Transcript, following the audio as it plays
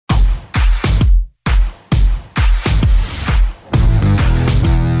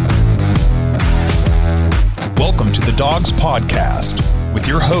Dogs Podcast with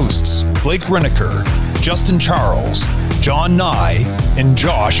your hosts, Blake Riniker, Justin Charles, John Nye, and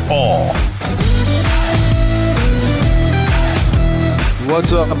Josh All.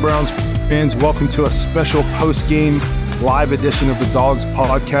 What's up, Browns fans? Welcome to a special post-game live edition of the Dogs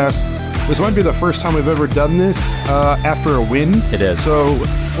Podcast. This might be the first time we've ever done this after a win. It is. So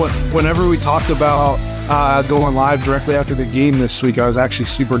whenever we talked about going live directly after the game this week, I was actually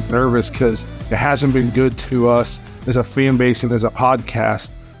super nervous because it hasn't been good to us as a fan base and as a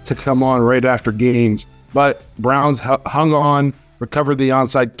podcast to come on right after games. But Browns hung on, recovered the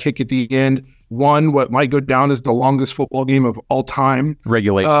onside kick at the end, won what might go down as the longest football game of all time.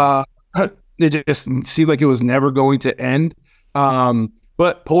 Regulation. It just seemed like it was never going to end,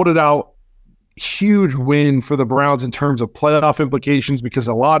 but pulled it out. Huge win for the Browns in terms of playoff implications, because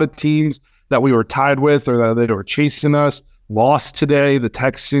a lot of teams that we were tied with or that were chasing us lost today. The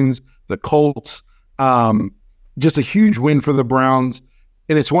Texans, the Colts, just a huge win for the Browns.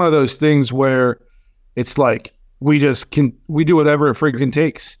 And it's one of those things where it's like we do whatever it freaking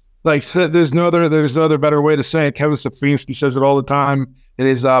takes. Like, there's no other better way to say it. Kevin Stefanski says it all the time in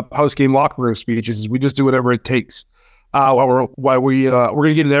his post-game locker room speeches. Is we just do whatever it takes. We're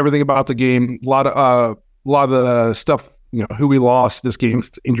gonna get into everything about the game. A lot of the stuff, who we lost this game.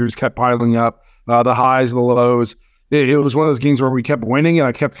 Injuries kept piling up. The highs, the lows. It was one of those games where we kept winning, and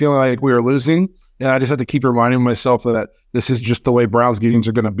I kept feeling like we were losing. And I just had to keep reminding myself that this is just the way Browns games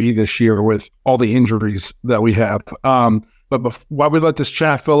are going to be this year with all the injuries that we have. But while we let this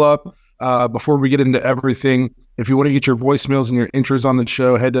chat fill up, before we get into everything, if you want to get your voicemails and your intros on the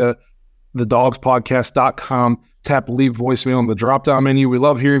show, head to thedogspodcast.com, tap leave voicemail on the drop-down menu. We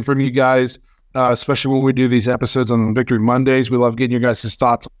love hearing from you guys, especially when we do these episodes on Victory Mondays. We love getting your guys'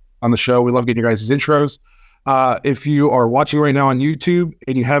 thoughts on the show. We love getting your guys' intros. If you are watching right now on YouTube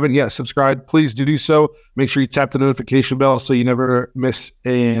and you haven't yet subscribed, please do so. Make sure you tap the notification bell so you never miss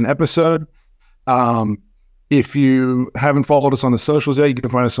an episode. If you haven't followed us on the socials yet, you can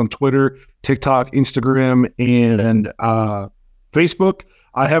find us on Twitter, TikTok, Instagram, and Facebook.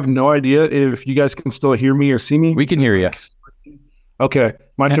 I have no idea if you guys can still hear me or see me. We can hear you. Okay.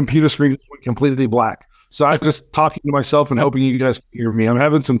 My computer screen just went completely black. So I'm just talking to myself and hoping you guys can hear me. I'm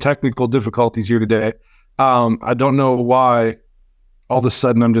having some technical difficulties here today. I don't know why all of a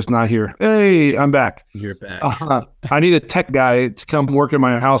sudden I'm just not here. Hey, I'm back. You're back. I need a tech guy to come work in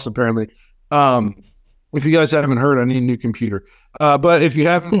my house, apparently. If you guys haven't heard, I need a new computer. But if you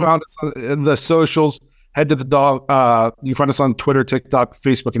haven't found us on the socials, head to the dog. You can find us on Twitter, TikTok,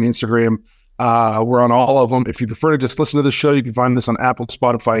 Facebook, and Instagram. We're on all of them. If you prefer to just listen to the show, you can find us on Apple,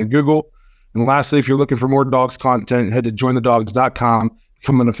 Spotify, and Google. And lastly, if you're looking for more Dogs content, head to jointhedogs.com.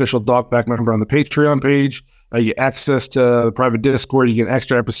 Become an official Dog Pack member on the Patreon page. You get access to the private Discord. You get an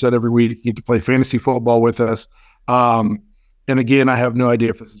extra episode every week. You get to play fantasy football with us. And again, I have no idea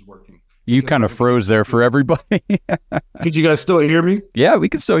if this is working. You kind of froze there for everybody. Could you guys still hear me? Yeah, we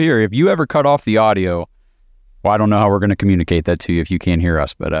can still hear you. If you ever cut off the audio, well, I don't know how we're going to communicate that to you if you can't hear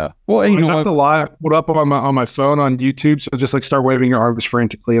us. But you know what? The live put up on my phone on YouTube, so just like start waving your arms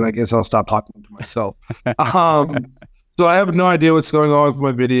frantically, and I guess I'll stop talking to myself. So I have no idea what's going on with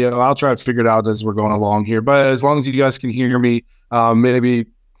my video. I'll try to figure it out as we're going along here. But as long as you guys can hear me, maybe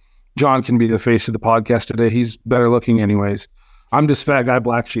John can be the face of the podcast today. He's better looking anyways. I'm just fat guy,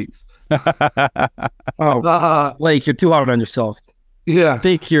 black sheets. Blake, you're too hard on yourself. Yeah. I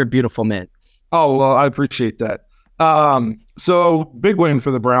think you're a beautiful man. Oh, well, I appreciate that. So big win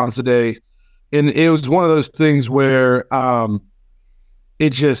for the Browns today. And it was one of those things where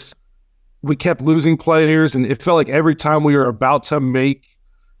we kept losing players, and it felt like every time we were about to make,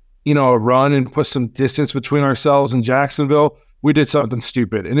 a run and put some distance between ourselves and Jacksonville, we did something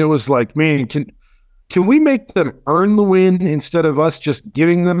stupid. And it was like, man, can we make them earn the win instead of us just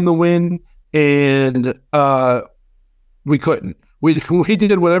giving them the win? And we couldn't. We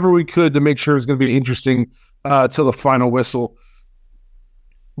did whatever we could to make sure it was going to be interesting till the final whistle.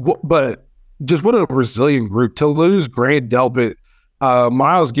 But just what a resilient group. To lose Grant Delpit,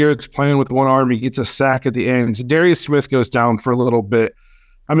 Myles Garrett's playing with one arm. He gets a sack at the end. So Darius Smith goes down for a little bit.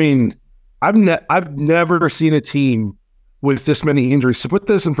 I mean, I've never seen a team with this many injuries. To put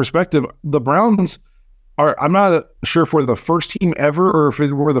this in perspective, the Browns I'm not sure if we're the first team ever or if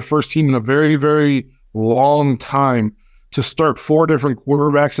we're the first team in a very, very long time to start 4 different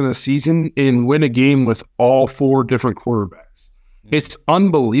quarterbacks in a season and win a game with all 4 different quarterbacks. It's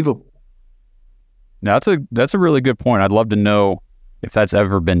unbelievable. That's a really good point. I'd love to know if that's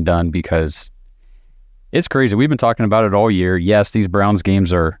ever been done, because it's crazy. We've been talking about it all year. Yes, these Browns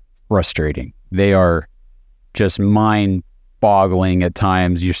games are frustrating. They are just boggling at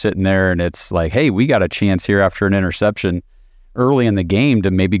times. You're sitting there and it's like, hey, we got a chance here after an interception early in the game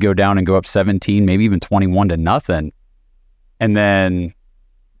to maybe go down and go up 17, maybe even 21-0. And then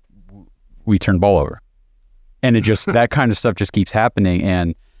we turn the ball over. And it just, that kind of stuff just keeps happening.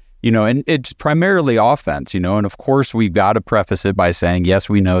 And, and it's primarily offense, and of course we've got to preface it by saying, yes,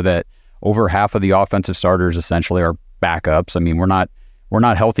 we know that over half of the offensive starters essentially are backups. I mean, we're not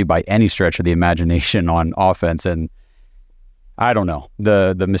healthy by any stretch of the imagination on offense. And I don't know,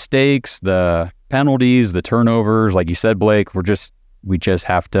 the mistakes, the penalties, the turnovers, like you said, Blake, we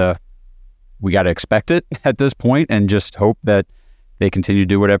got to expect it at this point and just hope that they continue to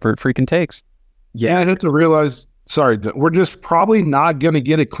do whatever it freaking takes. Yeah, I have to realize, we're just probably not going to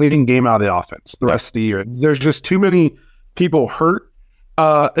get a clean game out of the offense the rest of the year. There's just too many people hurt.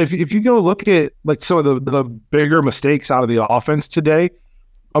 If you go look at like some of the bigger mistakes out of the offense today,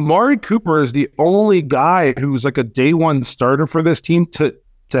 Amari Cooper is the only guy who's like a day one starter for this team to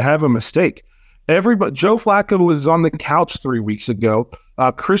have a mistake. Joe Flacco was on the couch 3 weeks ago.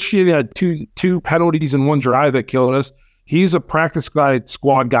 Christian had two penalties in one drive that killed us. He's a practice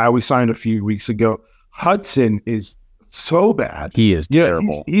squad guy we signed a few weeks ago. Hudson is so bad. He is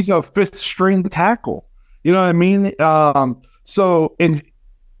terrible. He's a fifth string tackle. You know what I mean? And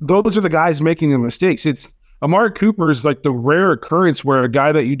those are the guys making the mistakes. It's Amari Cooper is like the rare occurrence where a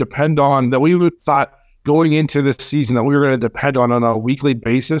guy that you depend on, that we would thought going into this season that we were going to depend on a weekly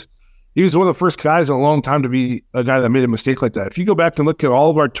basis. He was one of the first guys in a long time to be a guy that made a mistake like that. If you go back and look at all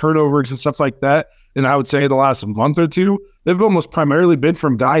of our turnovers and stuff like that, and I would say the last month or two, they've almost primarily been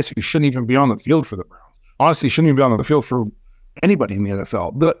from guys who shouldn't even be on the field for the Browns. Honestly, shouldn't even be on the field for anybody in the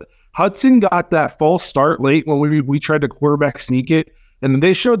NFL. But Hudson got that false start late when we tried to quarterback sneak it, and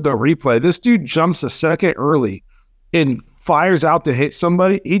they showed the replay. This dude jumps a second early and fires out to hit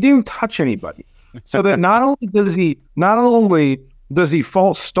somebody. He didn't touch anybody. So that not only does he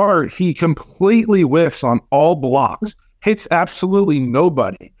false start, he completely whiffs on all blocks, hits absolutely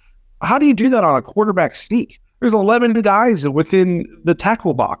nobody. How do you do that on a quarterback sneak? There's 11 guys within the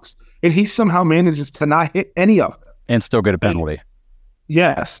tackle box, and he somehow manages to not hit any of them. And still get a penalty.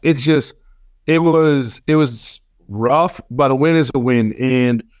 Yes, it was rough, but a win is a win.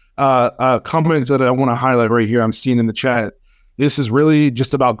 And a comment that I want to highlight right here, I'm seeing in the chat, this is really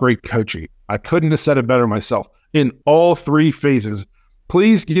just about great coaching. I couldn't have said it better myself. In all three phases,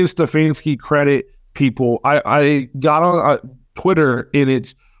 please give Stefanski credit, people. I got on Twitter, and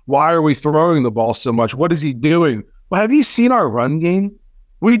it's, why are we throwing the ball so much? What is he doing? Well, have you seen our run game?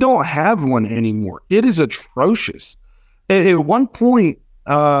 We don't have one anymore. It is atrocious. At one point,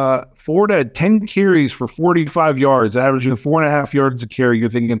 Ford had 10 carries for 45 yards, averaging 4.5 yards a carry. You're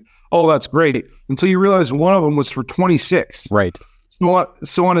thinking, oh, that's great. Until you realize one of them was for 26. Right.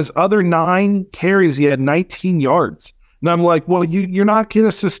 So on his other 9 carries, he had 19 yards. And I'm like, well, you're not going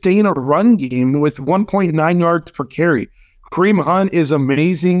to sustain a run game with 1.9 yards per carry. Kareem Hunt is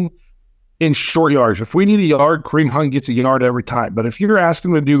amazing in short yards. If we need a yard, Kareem Hunt gets a yard every time. But if you're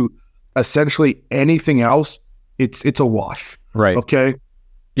asking him to do essentially anything else, it's a wash. Right. Okay?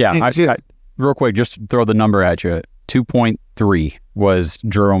 Yeah. I real quick, just throw the number at you. 2.3 was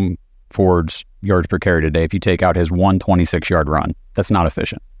Jerome Ford's yards per carry today. If you take out his 126-yard run, that's not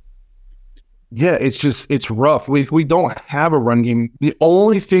efficient. Yeah, it's rough. We don't have a run game. The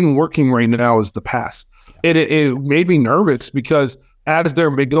only thing working right now is the pass. It made me nervous because as they're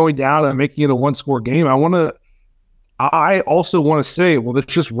going down and making it a one-score game, I also want to say, well,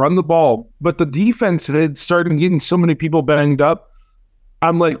 let's just run the ball. But the defense had started getting so many people banged up.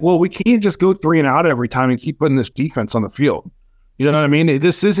 I'm like, well, we can't just go 3 and out every time and keep putting this defense on the field. You know what I mean?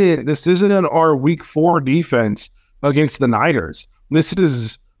 This isn't our week 4 defense against the Niners.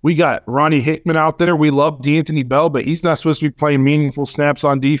 We got Ronnie Hickman out there. We love D'Anthony Bell, but he's not supposed to be playing meaningful snaps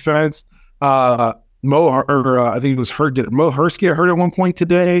on defense. I think it was hurt. Did Mo Hurst get hurt at one point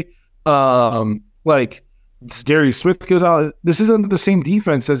today? Darius Smith goes out. This isn't the same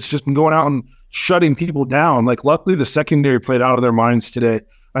defense that's just been going out and shutting people down. Like, luckily, the secondary played out of their minds today.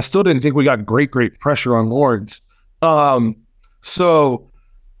 I still didn't think we got great pressure on Lawrence. So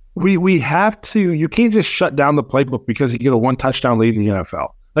we have to. You can't just shut down the playbook because you get a 1 touchdown lead in the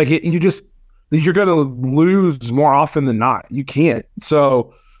NFL. Like, you're going to lose more often than not. You can't.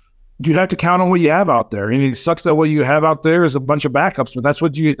 So you have to count on what you have out there. And it sucks that what you have out there is a bunch of backups, but that's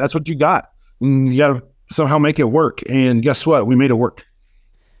what you got. And you got to somehow make it work. And guess what? We made it work.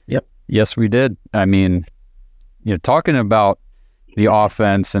 Yep. Yes, we did. I mean, talking about the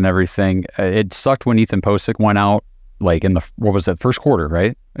offense and everything, it sucked when Ethan Posick went out, like in first quarter,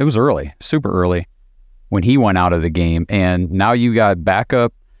 right? It was early, super early when he went out of the game. And now you got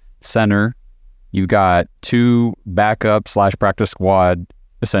backup center You've got 2 backup / practice squad,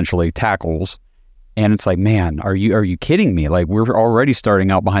 essentially tackles. And it's like, man, are you kidding me? Like, we're already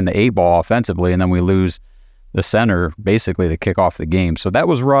starting out behind the 8 ball offensively, and then we lose the center basically to kick off the game. So that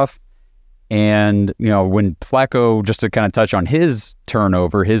was rough. And, when Flacco, just to kind of touch on his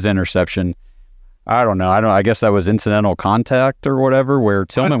turnover, his interception, I guess that was incidental contact or whatever, where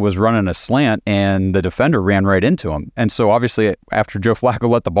Tillman was running a slant and the defender ran right into him. And so obviously after Joe Flacco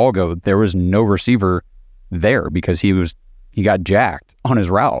let the ball go, there was no receiver there because he got jacked on his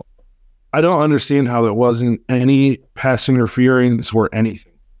route. I don't understand how there wasn't any pass interference or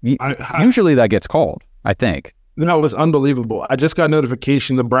anything. Usually that gets called, I think. That was unbelievable. I just got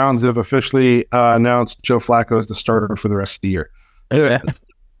notification the Browns have officially announced Joe Flacco as the starter for the rest of the year. Yeah.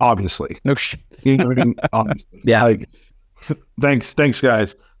 Obviously. No shit. Obviously. Yeah. Thanks,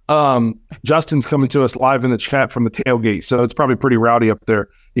 guys. Justin's coming to us live in the chat from the tailgate, so it's probably pretty rowdy up there.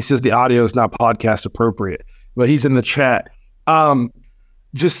 He says the audio is not podcast appropriate, but he's in the chat.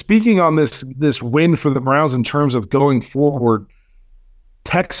 Just speaking on this win for the Browns in terms of going forward,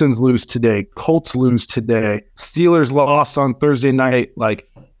 Texans lose today, Colts lose today, Steelers lost on Thursday night. Like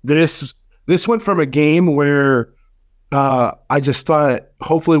this went from a game where I just thought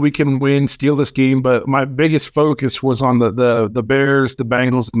hopefully we can win, steal this game, but my biggest focus was on the Bears, the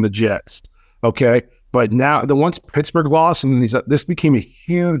Bengals, and the Jets. Okay, but now once Pittsburgh lost, and this became a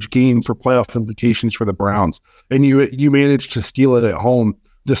huge game for playoff implications for the Browns, and you managed to steal it at home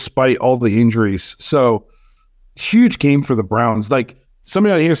despite all the injuries. So huge game for the Browns. Like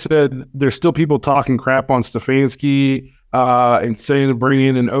somebody out here said, there's still people talking crap on Stefanski and saying to bring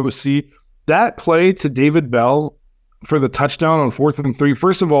in an OC. That play to David Bell for the touchdown on 4th and 3.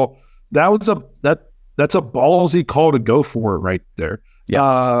 First of all, that's a ballsy call to go for it right there.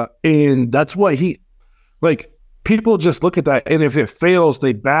 Yes. And that's what people just look at that, and if it fails,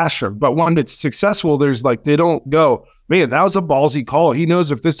 they bash him. But when it's successful, they don't go, man, that was a ballsy call. He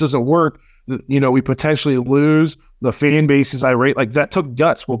knows if this doesn't work, we potentially lose. The fan base is irate. Like, that took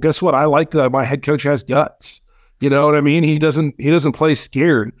guts. Well, guess what? I like that my head coach has guts. You know what I mean? He doesn't play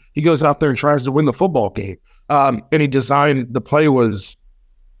scared. He goes out there and tries to win the football game. And he designed, the play was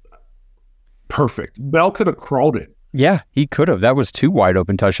perfect. Bell could have crawled it. Yeah, he could have. That was 2 wide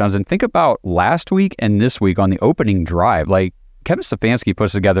open touchdowns. And think about last week and this week on the opening drive. Like, Kevin Stefanski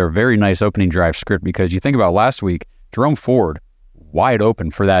puts together a very nice opening drive script, because you think about last week, Jerome Ford, wide open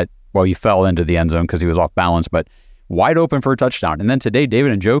for that. Well, he fell into the end zone because he was off balance, but wide open for a touchdown. And then today,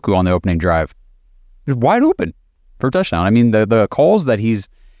 David Njoku on the opening drive, just wide open for a touchdown. I mean, the calls that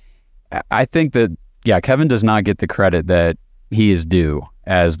I think that, yeah, Kevin does not get the credit that he is due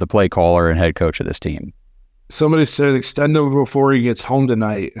as the play caller and head coach of this team. Somebody said extend him before he gets home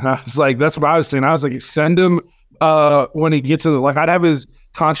tonight. And I was like, that's what I was saying. I was like, extend him when he gets in. I'd have his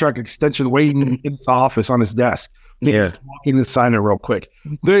contract extension waiting in his office on his desk. Yeah. Walking to sign it real quick.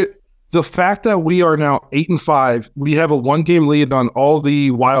 The fact that we are now 8-5, we have a 1-game lead on all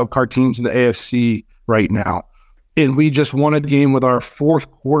the wild card teams in the AFC right now. And we just won a game with our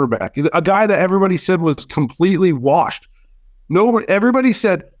 4th quarterback, a guy that everybody said was completely washed. Everybody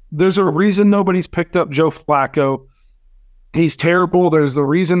said there's a reason nobody's picked up Joe Flacco. He's terrible. There's the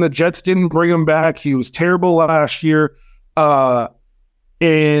reason the Jets didn't bring him back. He was terrible last year.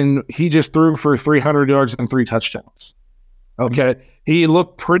 And he just threw for 300 yards and 3 touchdowns. Okay. He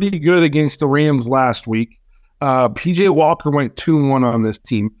looked pretty good against the Rams last week. PJ Walker went 2-1 on this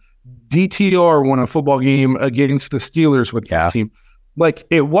team. DTR won a football game against the Steelers with this team. Like,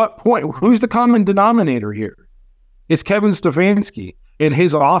 at what point? Who's the common denominator here? It's Kevin Stefanski and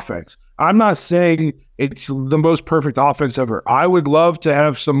his offense. I'm not saying it's the most perfect offense ever. I would love to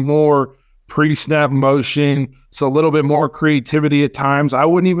have some more pre-snap motion, so a little bit more creativity at times. I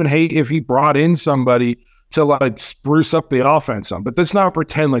wouldn't even hate if he brought in somebody to spruce up the offense some. But let's not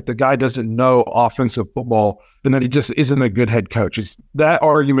pretend like the guy doesn't know offensive football and that he just isn't a good head coach. That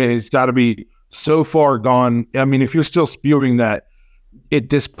argument has got to be so far gone. I mean, if you're still spewing that at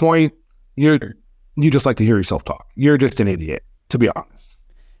this point, you just like to hear yourself talk. You're just an idiot, to be honest.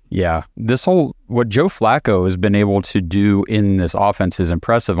 Yeah. What Joe Flacco has been able to do in this offense is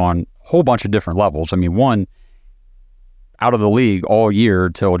impressive on a whole bunch of different levels. I mean, one, out of the league all year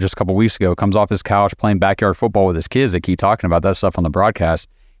till just a couple weeks ago, comes off his couch playing backyard football with his kids. They keep talking about that stuff on the broadcast.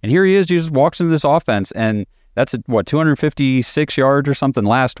 And here he is, he just walks into this offense, and that's 256 yards or something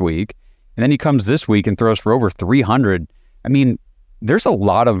last week. And then he comes this week and throws for over 300. I mean, there's a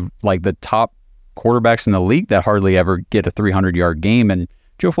lot of the top quarterbacks in the league that hardly ever get a 300-yard game. And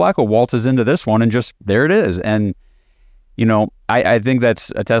Joe Flacco waltzes into this one and just, there it is. And, I think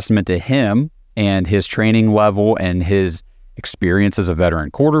that's a testament to him and his training level and his experience as a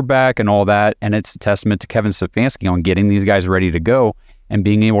veteran quarterback and all that. And it's a testament to Kevin Stefanski on getting these guys ready to go and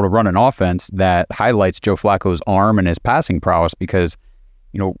being able to run an offense that highlights Joe Flacco's arm and his passing prowess, because,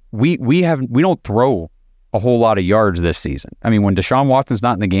 we don't throw a whole lot of yards this season. I mean, when Deshaun Watson's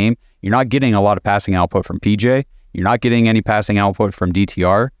not in the game, you're not getting a lot of passing output from PJ. You're not getting any passing output from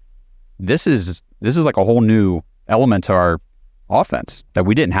DTR. This is like a whole new element to our offense that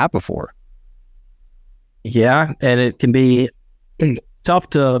we didn't have before. Yeah, and it can be tough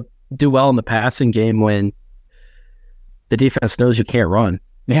to do well in the passing game when the defense knows you can't run.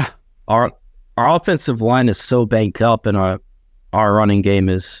 Yeah. Our offensive line is so banged up, and our running game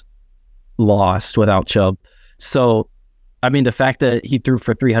is lost without Chubb. So, I mean, the fact that he threw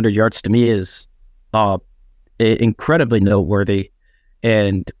for 300 yards to me is incredibly noteworthy,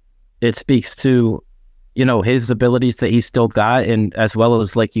 and it speaks to, his abilities that he's still got, and as well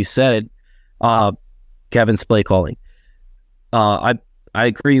as, like you said, Kevin's play calling. I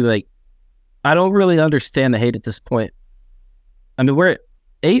agree. Like, I don't really understand the hate at this point. I mean, we're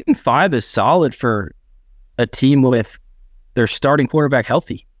 8-5 is solid for a team with their starting quarterback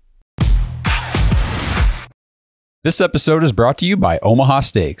healthy. This episode is brought to you by Omaha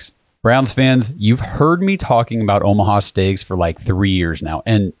Steaks. Browns fans, you've heard me talking about Omaha Steaks for like 3 years now.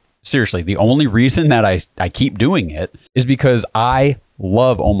 And seriously, the only reason that I keep doing it is because I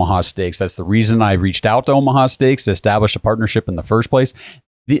love Omaha Steaks. That's the reason I reached out to Omaha Steaks to establish a partnership in the first place.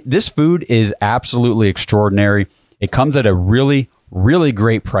 This food is absolutely extraordinary. It comes at a really, really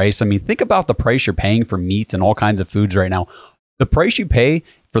great price. I mean, think about the price you're paying for meats and all kinds of foods right now. The price you pay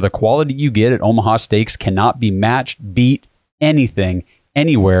for the quality you get at Omaha Steaks cannot be matched, beat, anything,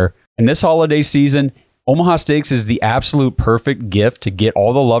 anywhere. And this holiday season, Omaha Steaks is the absolute perfect gift to get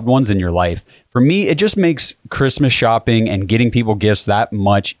all the loved ones in your life. For me, it just makes Christmas shopping and getting people gifts that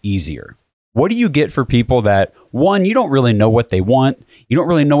much easier. What do you get for people that, one, you don't really know what they want, you don't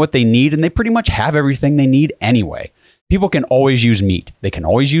really know what they need, and they pretty much have everything they need anyway? People can always use meat. They can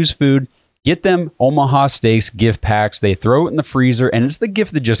always use food. Get them Omaha Steaks gift packs. They throw it in the freezer, and it's the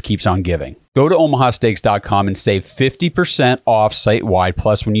gift that just keeps on giving. Go to omahasteaks.com and save 50% off site-wide.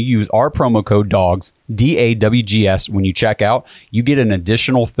 Plus, when you use our promo code DAWGS, DAWGS, when you check out, you get an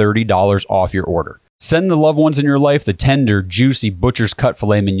additional $30 off your order. Send the loved ones in your life the tender, juicy butcher's cut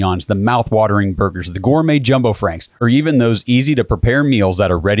filet mignons, the mouth-watering burgers, the gourmet jumbo franks, or even those easy-to-prepare meals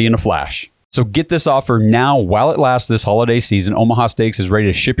that are ready in a flash. So get this offer now while it lasts this holiday season. Omaha Steaks is ready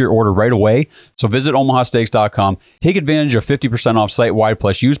to ship your order right away. So visit omahasteaks.com. Take advantage of 50% off site-wide,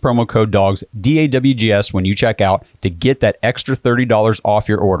 plus use promo code DAWGS, DAWGS, when you check out to get that extra $30 off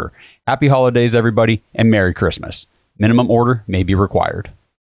your order. Happy holidays, everybody, and Merry Christmas. Minimum order may be required.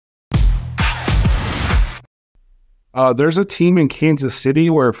 There's a team in Kansas City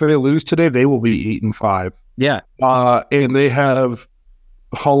where if they lose today, they will be 8-5. Yeah. And they have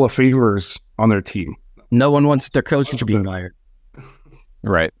Hall of Famers on their team. No one wants their coach to be fired.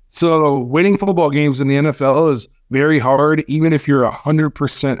 Right. So winning football games in the NFL is very hard, even if you're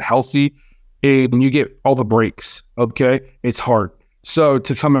 100% healthy and you get all the breaks. Okay. It's hard. So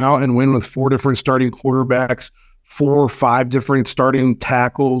to come out and win with 4 different starting quarterbacks, 4 or 5 different starting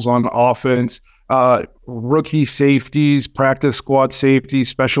tackles on offense, rookie safeties, practice squad safeties,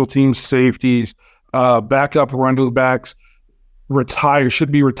 special teams safeties, backup running backs,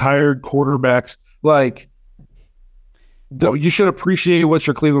 should be retired quarterbacks. Like, you should appreciate what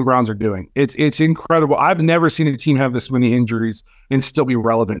your Cleveland Browns are doing. It's incredible. I've never seen a team have this many injuries and still be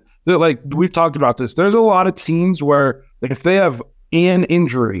relevant. Like, we've talked about this. There's a lot of teams where if they have an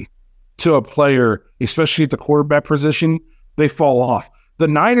injury to a player, especially at the quarterback position, they fall off. The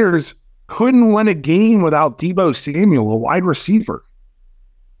Niners couldn't win a game without Deebo Samuel, a wide receiver.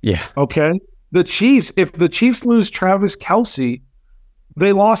 Yeah. Okay. The Chiefs, if the Chiefs lose Travis Kelce,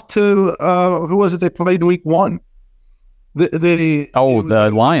 they lost to, who was it they played in week 1? The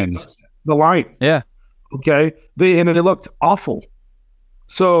Lions. The Lions. Yeah. Okay. They looked awful.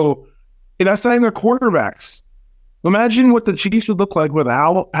 So, and that's not even their quarterbacks. Imagine what the Chiefs would look like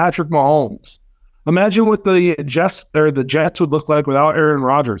without Patrick Mahomes. Imagine what the Jets would look like without Aaron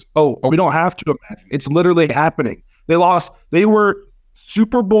Rodgers. Oh, we don't have to imagine. It's literally happening. They lost. They were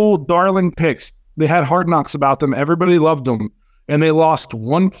Super Bowl darling picks. They had Hard Knocks about them. Everybody loved them. And they lost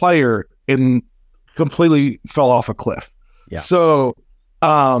one player and completely fell off a cliff. Yeah. So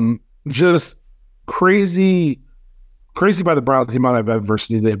just crazy by the Browns, the amount of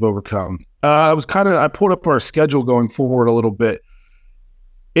adversity they've overcome. I pulled up our schedule going forward a little bit.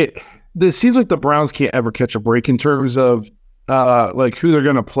 It seems like the Browns can't ever catch a break in terms of like who they're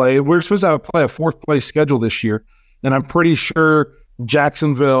going to play. We're supposed to play a 4th place schedule this year, and I'm pretty sure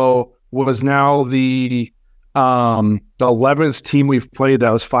Jacksonville was now the the 11th team we've played that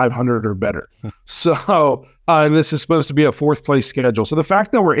was 500 or better. So and this is supposed to be a fourth place schedule. So the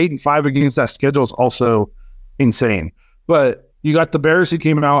fact that we're 8-5 against that schedule is also insane. But you got the Bears who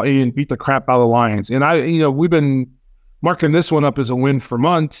came out and beat the crap out of the Lions. And we've been marking this one up as a win for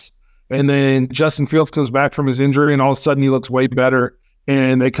months. And then Justin Fields comes back from his injury, and all of a sudden he looks way better.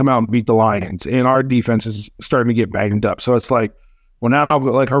 And they come out and beat the Lions. And our defense is starting to get banged up. So it's like, well, now,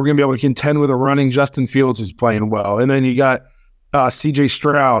 like, are we going to be able to contend with a running Justin Fields who's playing well? And then you got C.J.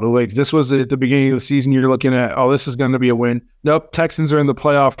 Stroud. Like, this was at the beginning of the season. You're looking at, oh, this is going to be a win. Nope, Texans are in the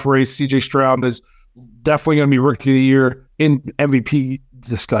playoff race. C.J. Stroud is definitely going to be Rookie of the Year in MVP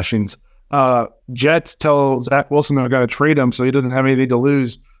discussions. Jets tell Zach Wilson they're going to trade him so he doesn't have anything to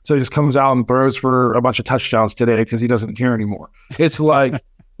lose. So he just comes out and throws for a bunch of touchdowns today because he doesn't care anymore. It's like,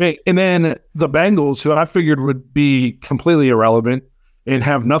 and then the Bengals, who I figured would be completely irrelevant and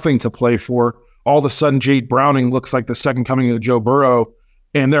have nothing to play for, all of a sudden Jade Browning looks like the second coming of Joe Burrow,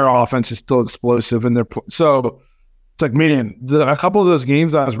 and their offense is still explosive. And so it's like, man, a couple of those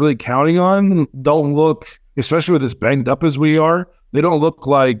games I was really counting on don't look, especially with as banged up as we are, they don't look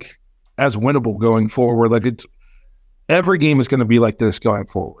like as winnable going forward. Like, it's every game is going to be like this going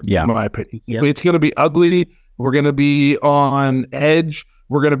forward, in my opinion. Yep. It's going to be ugly. We're going to be on edge.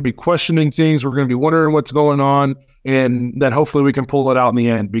 We're going to be questioning things. We're going to be wondering what's going on. And then hopefully we can pull it out in the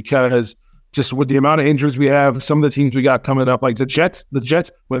end, because just with the amount of injuries we have, some of the teams we got coming up, like the Jets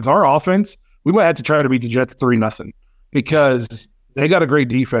with our offense, we might have to try to beat the Jets 3-0 because they got a great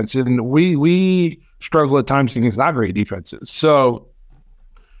defense. And we struggle at times against not great defenses. So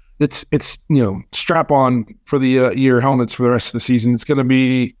it's strap on for the year helmets for the rest of the season. It's gonna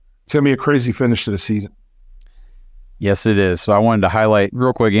be a crazy finish to the season. Yes, it is. So I wanted to highlight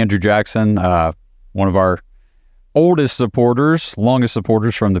real quick Andrew Jackson, one of our oldest supporters, longest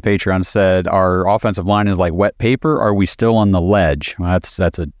supporters from the Patreon, said our offensive line is like wet paper. Are we still on the ledge? Well, that's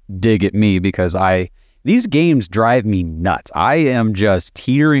a dig at me, because these games drive me nuts. I am just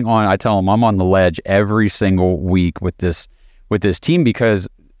teetering on. I tell them I'm on the ledge every single week with this team, because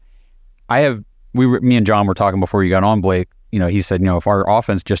me and John were talking before you got on, Blake. He said, if our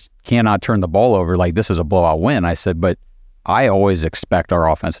offense just cannot turn the ball over, like, this is a blowout win. I said, but I always expect our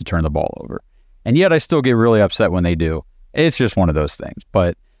offense to turn the ball over. And yet I still get really upset when they do. It's just one of those things.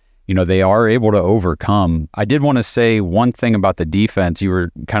 But, they are able to overcome. I did want to say one thing about the defense. You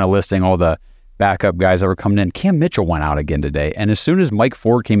were kind of listing all the backup guys that were coming in. Cam Mitchell went out again today. And as soon as Mike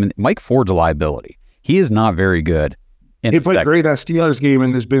Ford came in, Mike Ford's a liability. He is not very good. He played great that Steelers game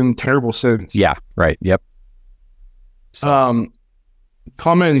and has been terrible since. Yeah, right. Yep. So.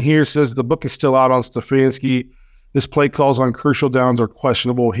 Comment here says the book is still out on Stefanski. His play calls on crucial downs are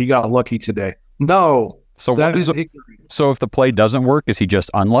questionable. He got lucky today. No. So if the play doesn't work, is he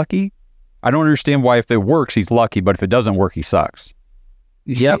just unlucky? I don't understand why if it works, he's lucky, but if it doesn't work, he sucks.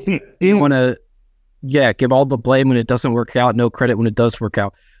 Yep. You want to, give all the blame when it doesn't work out, no credit when it does work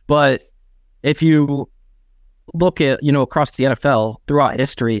out. But if you look at, across the NFL throughout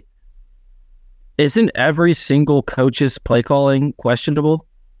history, isn't every single coach's play calling questionable?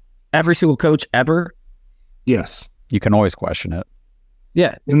 Every single coach ever? Yes. You can always question it.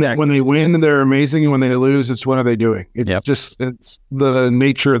 Yeah, exactly. When they win, they're amazing. And when they lose, it's what are they doing? It's it's the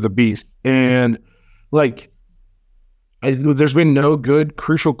nature of the beast. And there's been no good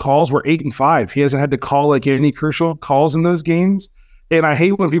crucial calls. We're 8-5. He hasn't had to call any crucial calls in those games. And I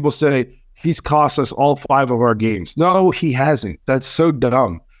hate when people say he's cost us all 5 of our games. No, he hasn't. That's so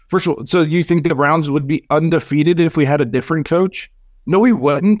dumb. First of all, so you think the Browns would be undefeated if we had a different coach? No, we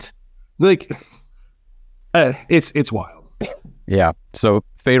wouldn't. It's wild. Yeah. So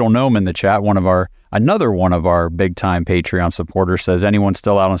Fatal Gnome in the chat, another one of our big time Patreon supporters, says anyone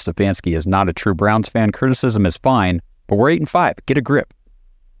still out on Stefanski is not a true Browns fan. Criticism is fine, but we're 8-5. Get a grip.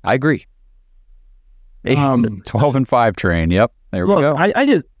 I agree. 12-5 train. Yep. There we go. I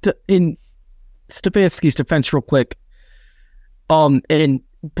just in Stefanski's defense, real quick. And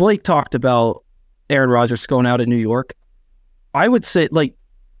Blake talked about Aaron Rodgers going out in New York. I would say,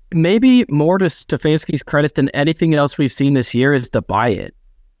 maybe more to Stefanski's credit than anything else we've seen this year is the buy-in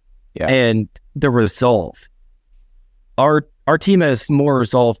and the resolve. Our team has more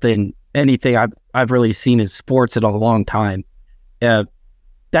resolve than anything I've really seen in sports in a long time.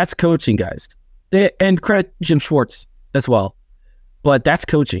 That's coaching, guys. And credit Jim Schwartz as well. But that's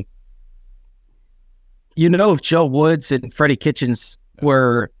coaching. If Joe Woods and Freddie Kitchens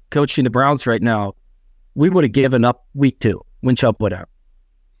were coaching the Browns right now, we would have given up week 2 when Chubb went out.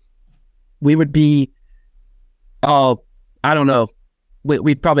 We would be, I don't know,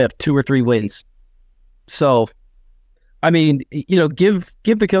 we'd probably have 2 or 3 wins. So I mean, give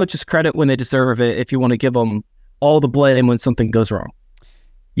the coaches credit when they deserve it if you want to give them all the blame when something goes wrong.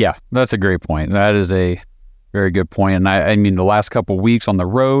 Yeah, that's a great point. That is a very good point. And I mean, the last couple of weeks on the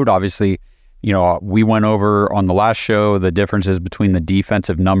road, obviously, we went over on the last show the differences between the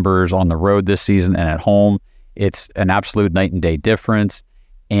defensive numbers on the road this season and at home. It's an absolute night and day difference.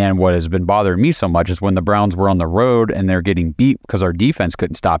 And what has been bothering me so much is when the Browns were on the road and they're getting beat because our defense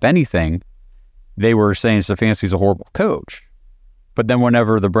couldn't stop anything, they were saying Stefanski's a horrible coach. But then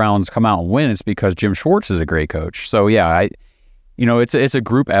whenever the Browns come out and win, it's because Jim Schwartz is a great coach. So yeah, it's a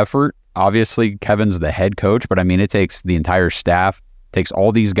group effort. Obviously, Kevin's the head coach, but I mean, it takes the entire staff, takes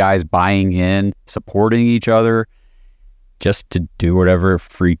all these guys buying in, supporting each other, just to do whatever it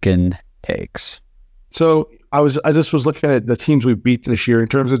freaking takes. So I just was looking at the teams we beat this year in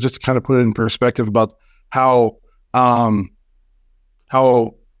terms of just to kind of put it in perspective about how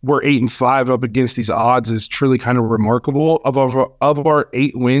we're 8-5 up against these odds is truly kind of remarkable. Of our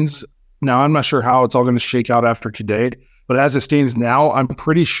 8 wins, now I'm not sure how it's all going to shake out after today, but as it stands now, I'm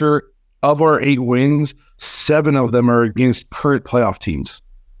pretty sure of our 8 wins, 7 of them are against current playoff teams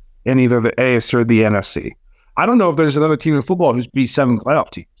in either the AFC or the NFC. I don't know if there's another team in football who's beat 7 playoff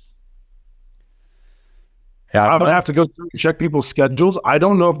teams. Yeah, I would have to go through and check people's schedules. I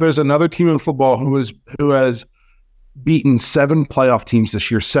don't know if there's another team in football who has beaten 7 playoff teams this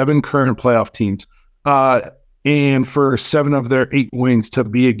year, 7 current playoff teams, and for 7 of their 8 wins to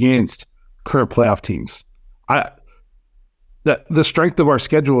be against current playoff teams. The strength of our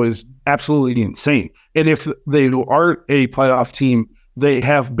schedule is absolutely insane. And if they are a playoff team, they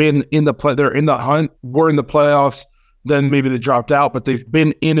have been they're in the hunt, were in the playoffs, then maybe they dropped out, but they've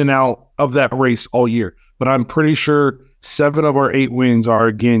been in and out of that race all year. But I'm pretty sure 7 of our 8 wins are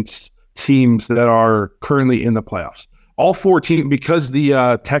against teams that are currently in the playoffs. All 4 teams, because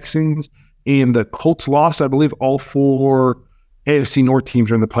the Texans and the Colts lost, I believe all 4 AFC North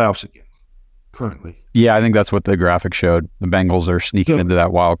teams are in the playoffs again currently. Yeah, I think that's what the graphic showed. The Bengals are sneaking into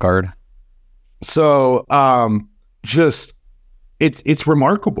that wild card. So, it's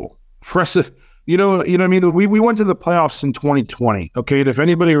remarkable for us. You know what I mean? We went to the playoffs in 2020. Okay, and if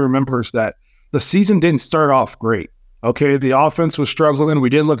anybody remembers that, the season didn't start off great. Okay, the offense was struggling. We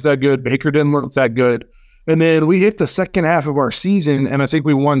didn't look that good. Baker didn't look that good. And then we hit the second half of our season, and I think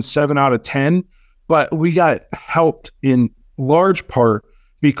we won 7 out of 10. But we got helped in large part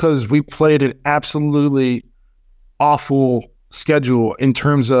because we played an absolutely awful schedule in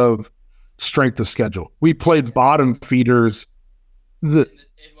terms of strength of schedule. We played bottom feeders. And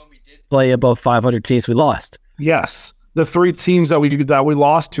when we did play above 500 teams, we lost. Yes. The 3 teams that we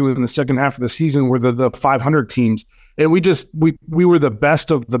lost to in the second half of the season were the 500 teams. And we were the best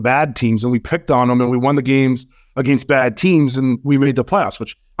of the bad teams, and we picked on them, and we won the games against bad teams, and we made the playoffs,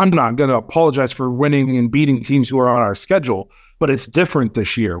 which I'm not going to apologize for winning and beating teams who are on our schedule, but it's different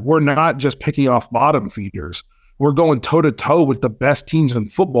this year. We're not just picking off bottom feeders. We're going toe-to-toe with the best teams in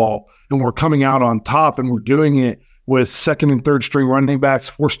football, and we're coming out on top, and we're doing it with second and third string running backs,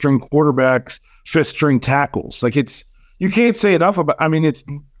 fourth string quarterbacks, fifth string tackles. Like, you can't say enough about, I mean, it's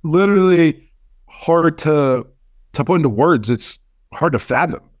literally hard to put into words. It's hard to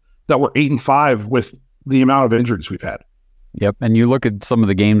fathom that we're 8-5 with the amount of injuries we've had. Yep. And you look at some of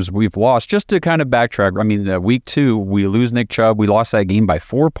the games we've lost, just to kind of backtrack. I mean, week 2, we lose Nick Chubb. We lost that game by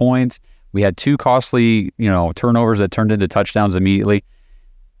 4 points. We had 2 costly, turnovers that turned into touchdowns immediately.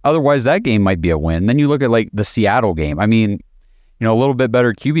 Otherwise, that game might be a win. Then you look at like the Seattle game. I mean, a little bit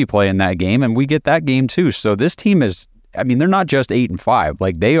better QB play in that game, and we get that game too. So this team is, I mean, they're not just 8-5.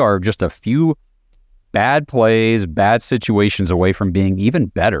 Like, they are just a few bad plays, bad situations away from being even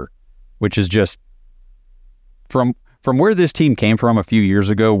better, which is just from where this team came from a few years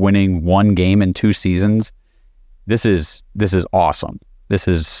ago, winning 1 game in 2 seasons. This is awesome. This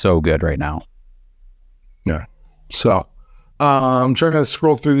is so good right now. Yeah. So I'm trying to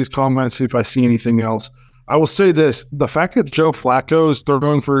scroll through these comments, see if I see anything else. I will say this: the fact that Joe Flacco is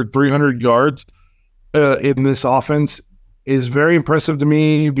throwing for 300 yards in this offense is very impressive to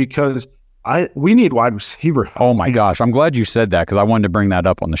me, because we need wide receiver help. Oh my gosh, I'm glad you said that, because I wanted to bring that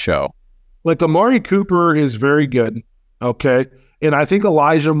up on the show. Like, Amari Cooper is very good, okay? And I think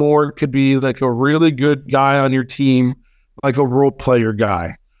Elijah Moore could be like a really good guy on your team, like a role player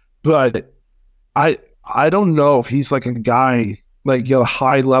guy. But I don't know if he's like a guy, like a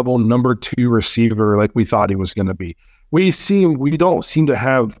high-level number 2 receiver like we thought he was going to be. We don't seem to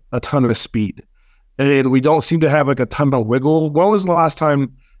have a ton of speed, and we don't seem to have like a ton of wiggle. When was the last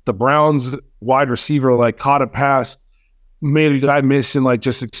time the Browns wide receiver like caught a pass made a guy miss and like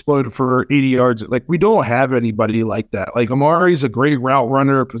just exploded for 80 yards. Like we don't have anybody like that. Like Amari's a great route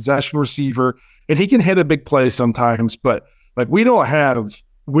runner, a possession receiver, and he can hit a big play sometimes, but like we don't have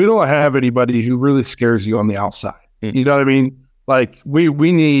anybody who really scares you on the outside. You know what I mean? Like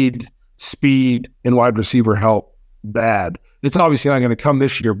we need speed and wide receiver help bad. It's obviously not going to come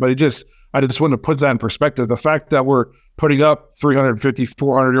this year, but I just want to put that in perspective. The fact that we're putting up 350,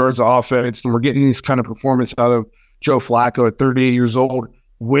 400 yards of offense and we're getting these kind of performance out of Joe Flacco at 38 years old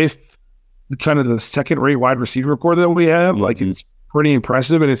with kind of the second-rate wide receiver core that we have, like it's pretty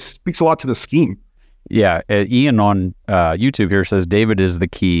impressive, and it speaks a lot to the scheme. Yeah, Ian on YouTube here says David is the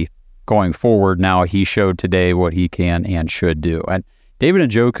key going forward. Now he showed today what he can and should do. And David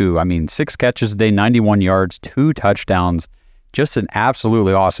Njoku, 6 catches a day, 91 yards, 2 touchdowns, just an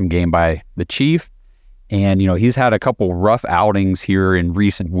absolutely awesome game by the Chief. And, he's had a couple rough outings here in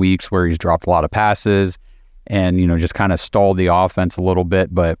recent weeks where he's dropped a lot of passes and, just kind of stalled the offense a little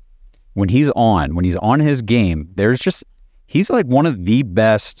bit. But when he's on his game, he's like one of the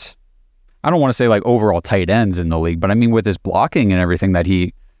best, I don't want to say like overall tight ends in the league, but with his blocking and everything that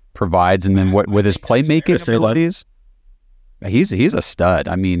he provides, and then with his playmaking abilities, he's a stud.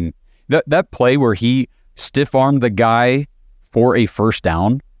 That play where he stiff-armed the guy for a first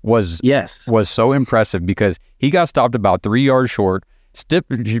down was so impressive because he got stopped about 3 yards short,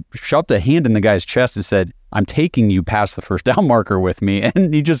 shoved a hand in the guy's chest and said, "I'm taking you past the first down marker with me,"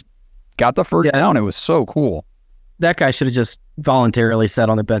 and he just got the first down. It was so cool. That guy should have just voluntarily sat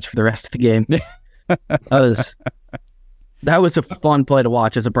on the bench for the rest of the game. That was a fun play to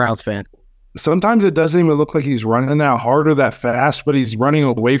watch as a Browns fan. Sometimes it doesn't even look like he's running that hard or that fast, but he's running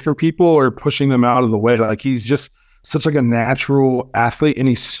away from people or pushing them out of the way. Like he's just such like a natural athlete, and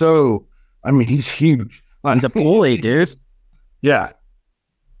he's huge. He's a bully, dude. Yeah.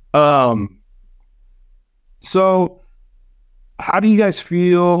 So how do you guys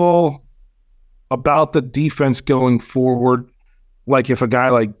feel about the defense going forward? Like if a guy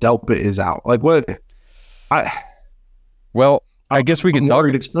like Delpit is out, like what? I guess we can talk,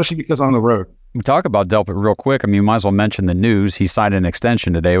 especially because on the road. We talk about Delpit real quick. Might as well mention the news. He signed an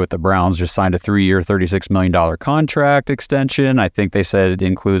extension today with the Browns, just signed a 3-year, $36 million contract extension. I think they said it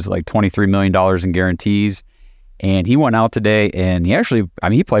includes like $23 million in guarantees. And he went out today and he actually,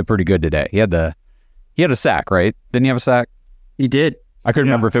 he played pretty good today. He had a sack, right? Didn't he have a sack? He did. I couldn't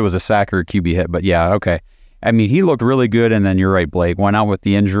remember if it was a sack or a QB hit, but yeah, okay. He looked really good, and then you're right, Blake. Went out with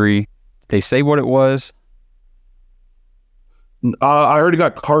the injury. Did they say what it was? I already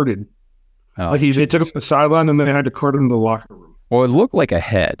got carded. Oh. They took him to the sideline, and then they had to cart him to the locker room. Well, it looked like a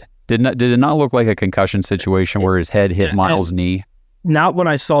head. Did it not look like a concussion situation where his head hit Miles' knee? Not when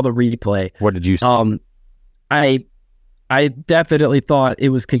I saw the replay. What did you see? I definitely thought it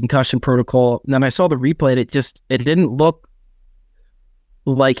was concussion protocol. And then I saw the replay, and it didn't look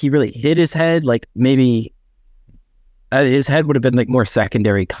like he really hit his head. Like maybe his head would have been like more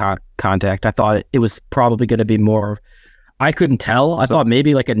secondary contact. I thought it was probably going to be more. I couldn't tell. I thought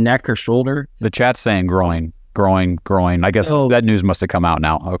maybe like a neck or shoulder. The chat's saying groin. I guess that news must have come out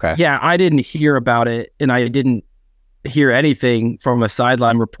now. Okay. Yeah, I didn't hear about it, and I didn't hear anything from a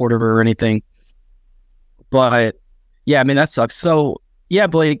sideline reporter or anything. But yeah, that sucks. So yeah,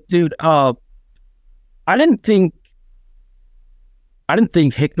 Blake, dude, I didn't think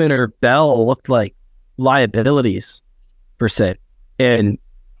Hickman or Bell looked like liabilities per se, and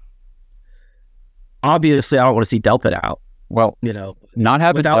obviously I don't want to see Delpit out. Well, not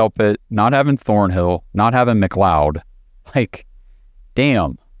having Delpit, not having Thornhill, not having McLeod, like,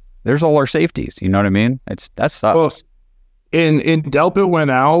 damn, there's all our safeties. You know what I mean? That sucks. Well, and Delpit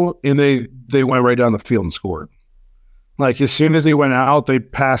went out, and they went right down the field and scored. Like as soon as they went out, they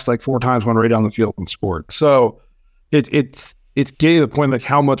passed like 4 times, went right down the field and scored. So it's getting to the point like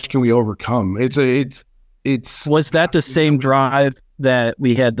how much can we overcome? It's was that the same drive that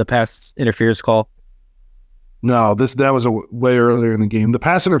we had the pass interference call? No, that was way earlier in the game. The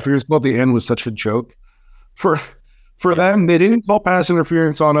pass interference call at the end was such a joke. For them, they didn't call pass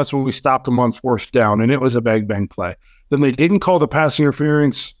interference on us when we stopped them on 4th down, and it was a bang play. Then they didn't call the pass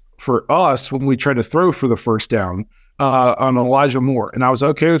interference for us when we tried to throw for the 1st down on Elijah Moore. And I was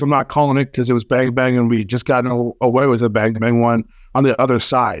okay with them not calling it because it was bang, and we just gotten away with a bang one on the other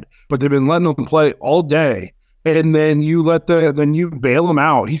side. But they've been letting them play all day. And then you bail him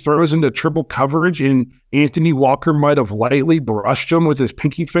out. He throws into triple coverage, and Anthony Walker might have lightly brushed him with his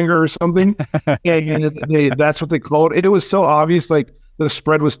pinky finger or something. and that's what they called it. It was so obvious, like the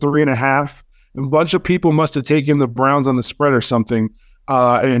spread was 3.5. A bunch of people must have taken the Browns on the spread or something.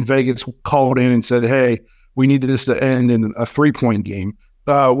 And Vegas called in and said, "Hey, we need this to end in a 3-point game."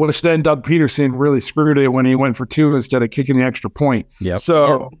 which then Doug Peterson really screwed it when he went for 2 instead of kicking the extra point. Yep.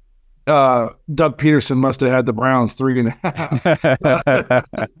 So Doug Peterson must have had the Browns 3.5.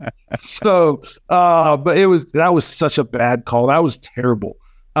 So, but that was such a bad call. That was terrible.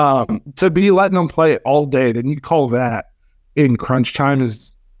 To be letting them play all day, then you call that in crunch time.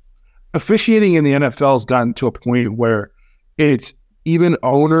 Is officiating in the NFL has gotten to a point where it's even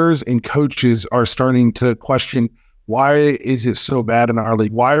owners and coaches are starting to question, why is it so bad in our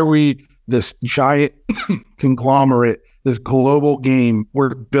league? Why are we this giant conglomerate, this global game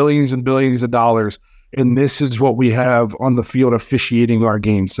worth billions and billions of dollars, and this is what we have on the field officiating our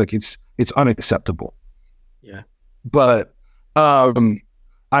games? Like it's unacceptable. Yeah. But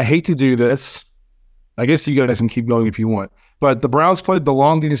I hate to do this. I guess you guys can keep going if you want. But the Browns played the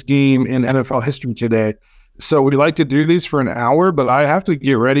longest game in NFL history today. So we like to do these for an hour, but I have to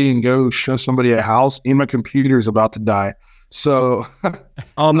get ready and go show somebody a house, and my computer is about to die. So,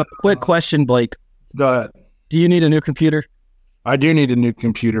 quick question, Blake. Go ahead. Do you need a new computer? I do need a new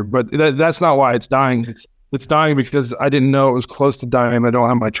computer, but that's not why it's dying. It's dying because I didn't know it was close to dying. I don't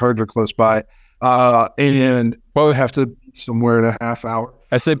have my charger close by, and probably have to be somewhere in a half hour.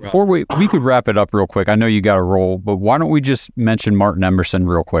 I said before we could wrap it up real quick. I know you got to roll, but why don't we just mention Martin Emerson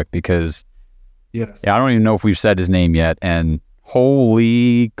real quick, because yes, I don't even know if we've said his name yet, and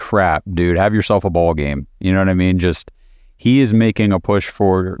holy crap, dude, have yourself a ball game. You know what I mean? Just he is making a push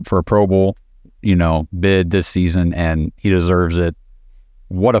for a Pro Bowl, bid this season, and he deserves it.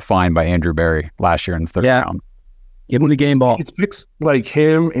 What a find by Andrew Berry last year in the 3rd round. Give him the game ball. It's picks like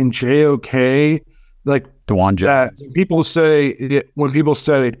him and JOK, like DeJuan Jones. When people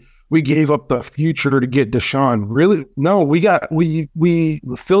say we gave up the future to get Deshaun, really? No, we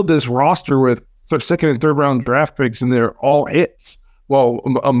filled this roster with 2nd and 3rd round draft picks, and they're all hits. Well,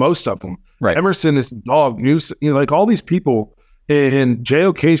 most of them. Right. Emerson is dog news. Like all these people, and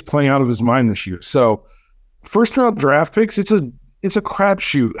JOK's playing out of his mind this year. So 1st round draft picks, it's a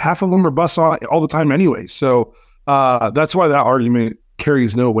crapshoot. Half of them are busts all the time anyway. So that's why that argument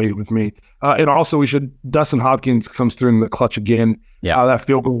carries no weight with me. And also, Dustin Hopkins comes through in the clutch again. Yeah, that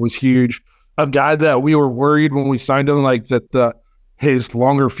field goal was huge. A guy that we were worried when we signed him, like that his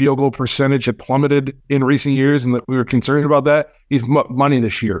longer field goal percentage had plummeted in recent years, and that we were concerned about that. He's money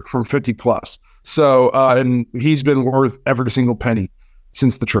this year from 50 plus. So, and he's been worth every single penny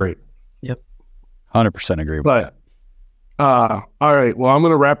since the trade. Yep. 100% agree with that. All right. Well, I'm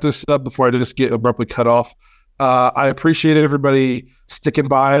going to wrap this up before I just get abruptly cut off. I appreciate everybody sticking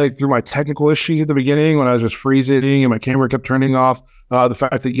by through my technical issues at the beginning when I was just freezing and my camera kept turning off. The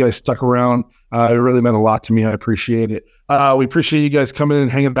fact that you guys stuck around, it really meant a lot to me. I appreciate it. We appreciate you guys coming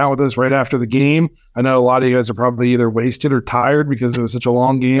and hanging out with us right after the game. I know a lot of you guys are probably either wasted or tired because it was such a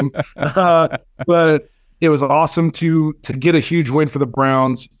long game. But it was awesome to get a huge win for the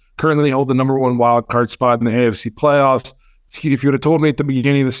Browns. Currently hold the number 1 wild card spot in the AFC playoffs. If you would have told me at the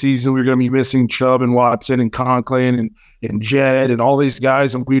beginning of the season we were going to be missing Chubb and Watson and Conklin and Jed and all these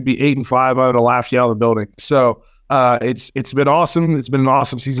guys, and we'd be 8-5, I would have laughed you out of the building. So it's been awesome. It's been an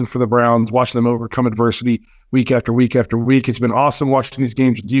awesome season for the Browns, watching them overcome adversity week after week after week. It's been awesome watching these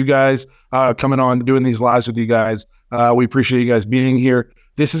games with you guys, coming on, doing these lives with you guys. We appreciate you guys being here.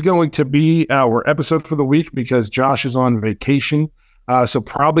 This is going to be our episode for the week because Josh is on vacation. So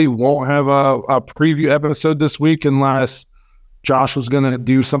probably won't have a preview episode this week unless Josh was going to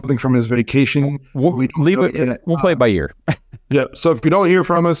do something from his vacation. We'll play it by ear. Yeah. So if you don't hear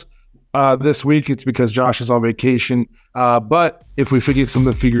from us this week, it's because Josh is on vacation. But if we get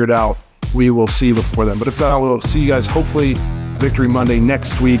something figured out, we will see you before then. But if not, we'll see you guys hopefully Victory Monday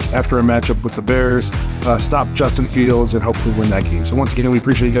next week after a matchup with the Bears. Stop Justin Fields and hopefully win that game. So once again, we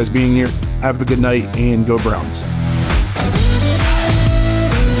appreciate you guys being here. Have a good night and go Browns.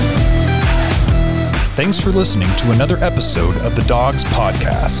 Thanks for listening to another episode of The Dogs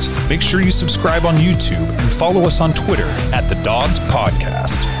Podcast. Make sure you subscribe on YouTube and follow us on Twitter at The Dogs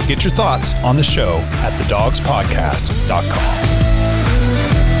Podcast. Get your thoughts on the show at thedogspodcast.com.